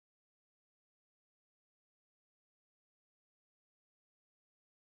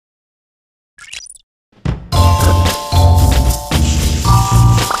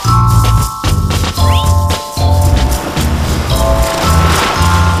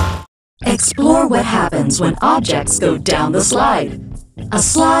Explore what happens when objects go down the slide. A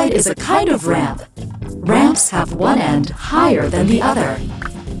slide is a kind of ramp. Ramps have one end higher than the other.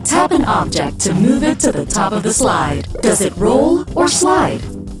 Tap an object to move it to the top of the slide. Does it roll or slide?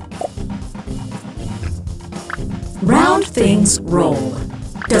 Round things roll.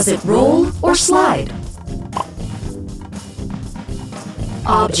 Does it roll or slide?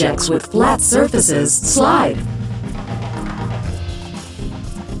 Objects with flat surfaces slide.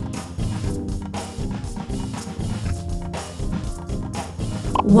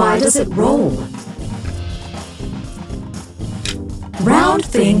 Why does it roll? Round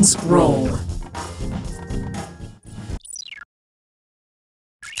things roll.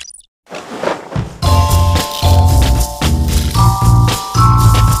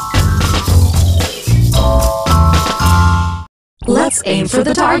 Let's aim for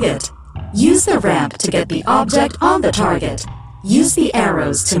the target. Use the ramp to get the object on the target. Use the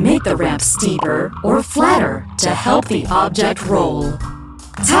arrows to make the ramp steeper or flatter to help the object roll.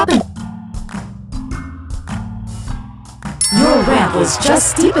 Tap it. Your ramp was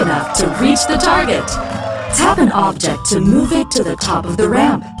just steep enough to reach the target. Tap an object to move it to the top of the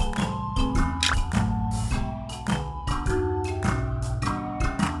ramp.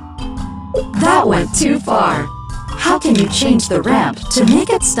 That went too far. How can you change the ramp to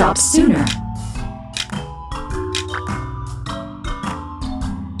make it stop sooner?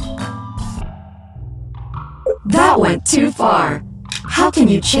 That went too far. How can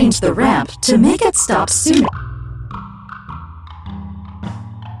you change the ramp to make it stop sooner?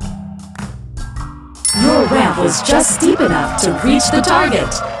 Your ramp was just steep enough to reach the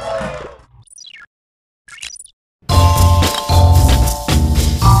target.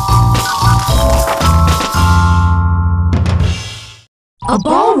 A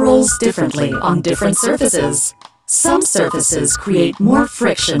ball rolls differently on different surfaces. Some surfaces create more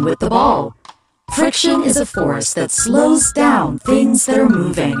friction with the ball. Friction is a force that slows down things that are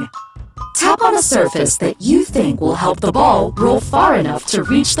moving. Tap on a surface that you think will help the ball roll far enough to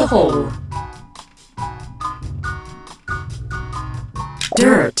reach the hole.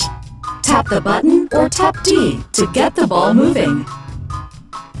 Dirt. Tap the button or tap D to get the ball moving.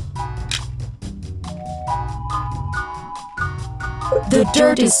 The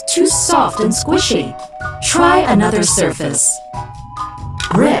dirt is too soft and squishy. Try another surface.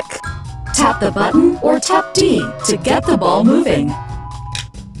 Brick. Tap the button or tap D to get the ball moving.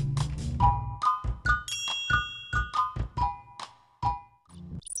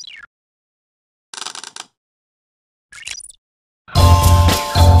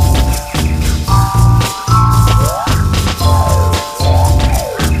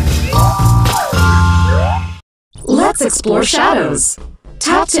 Let's explore shadows.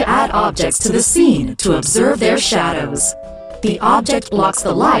 Tap to add objects to the scene to observe their shadows. The object blocks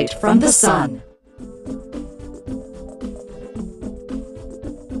the light from the sun.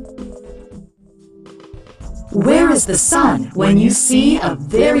 Where is the sun when you see a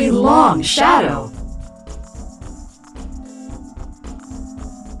very long shadow?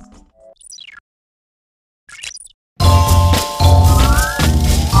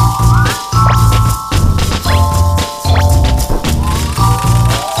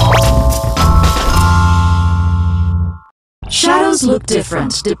 Shadows look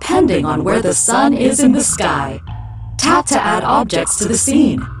different depending on where the sun is in the sky. Tap to add objects to the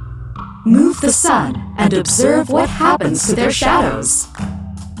scene. Move the sun and observe what happens to their shadows.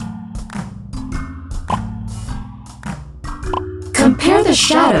 Compare the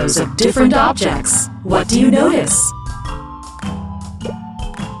shadows of different objects. What do you notice?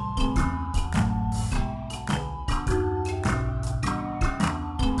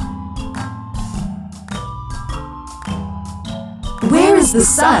 Where is the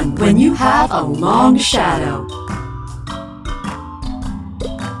sun when you have a long shadow?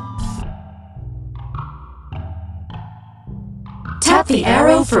 Tap the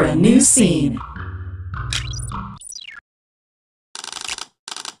arrow for a new scene.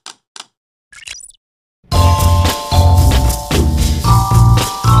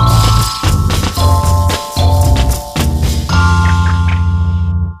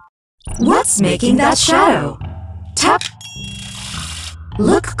 What's making that shadow? Tap.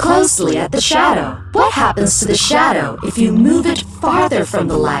 Look closely at the shadow. What happens to the shadow if you move it farther from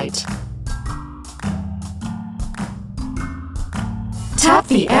the light? Tap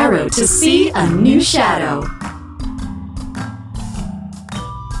the arrow to see a new shadow.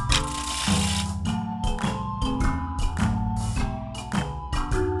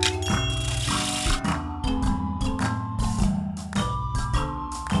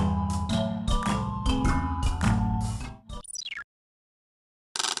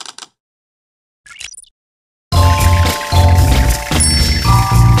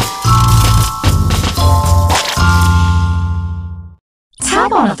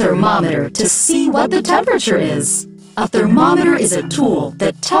 thermometer to see what the temperature is. A thermometer is a tool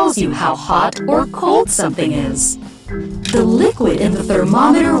that tells you how hot or cold something is. The liquid in the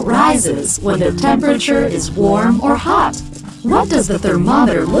thermometer rises when the temperature is warm or hot. What does the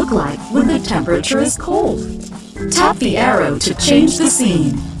thermometer look like when the temperature is cold? Tap the arrow to change the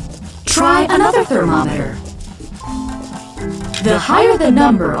scene. Try another thermometer. The higher the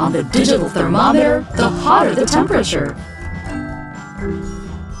number on the digital thermometer, the hotter the temperature.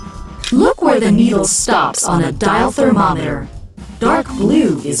 Look where the needle stops on a dial thermometer. Dark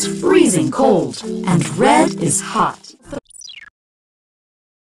blue is freezing cold, and red is hot.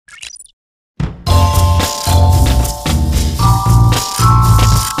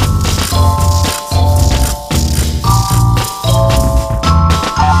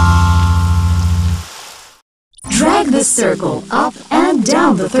 Drag the circle up and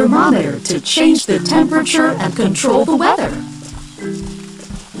down the thermometer to change the temperature and control the weather.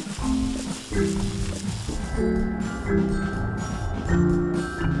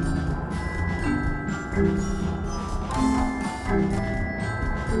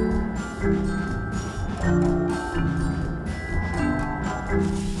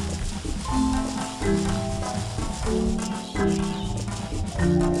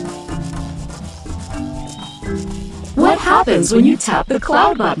 What happens when you tap the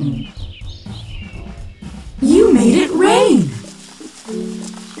cloud button? You made it rain!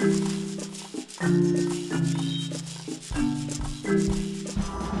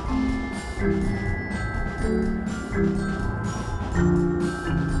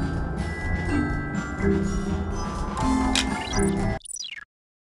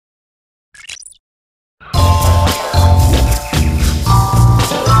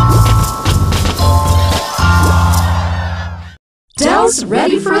 Dell's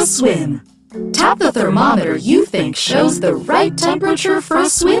ready for a swim. Tap the thermometer you think shows the right temperature for a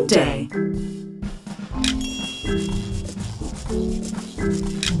swim day.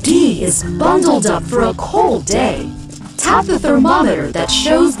 D is bundled up for a cold day. Tap the thermometer that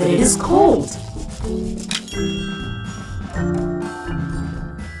shows that it is cold.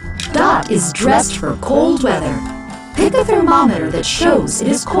 Dot is dressed for cold weather. Pick a thermometer that shows it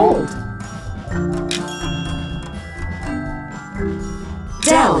is cold.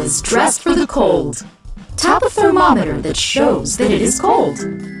 Dell is dressed for the cold. Tap a thermometer that shows that it is cold.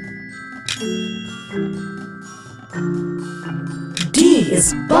 D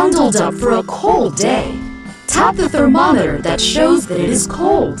is bundled up for a cold day. Tap the thermometer that shows that it is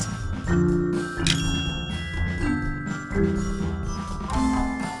cold.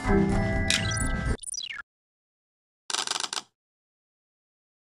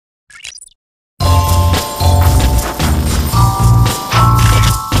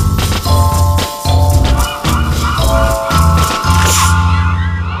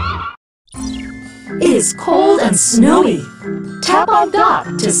 It is cold and snowy. Tap on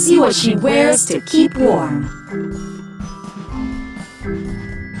Dot to see what she wears to keep warm.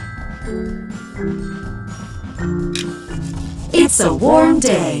 It's a warm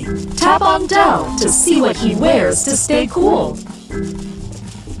day. Tap on Dell to see what he wears to stay cool.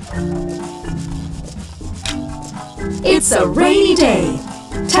 It's a rainy day.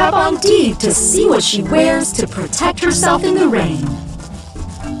 Tap on D to see what she wears to protect herself in the rain.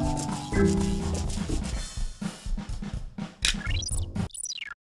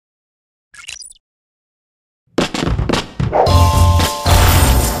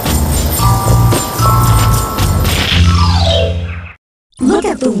 Look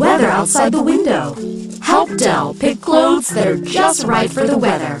at the weather outside the window. Help Dell pick clothes that are just right for the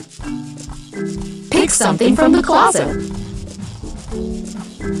weather. Pick something from the closet.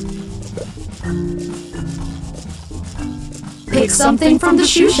 Pick something from the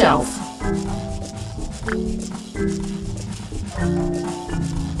shoe shelf.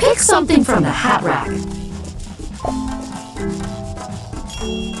 Pick something from the hat rack.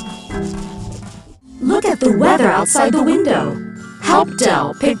 Look at the weather outside the window. Help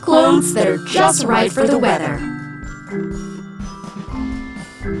Dell pick clothes that are just right for the weather.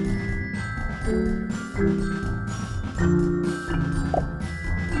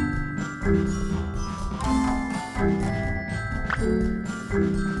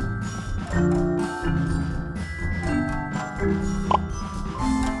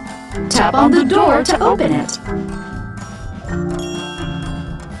 Tap on the door to open it.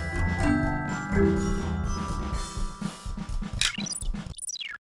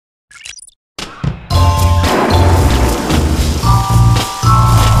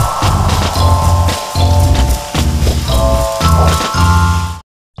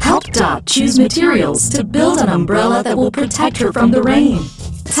 Help Dot choose materials to build an umbrella that will protect her from the rain.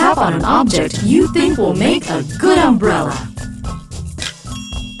 Tap on an object you think will make a good umbrella.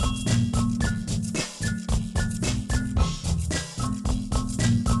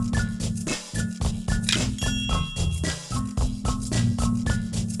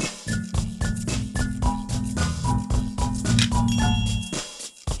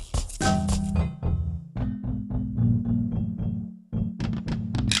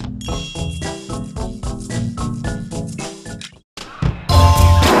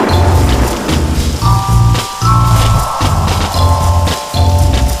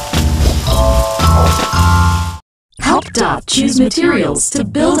 Help Dot choose materials to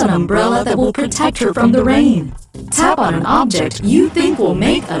build an umbrella that will protect her from the rain. Tap on an object you think will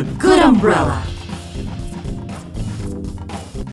make a good umbrella.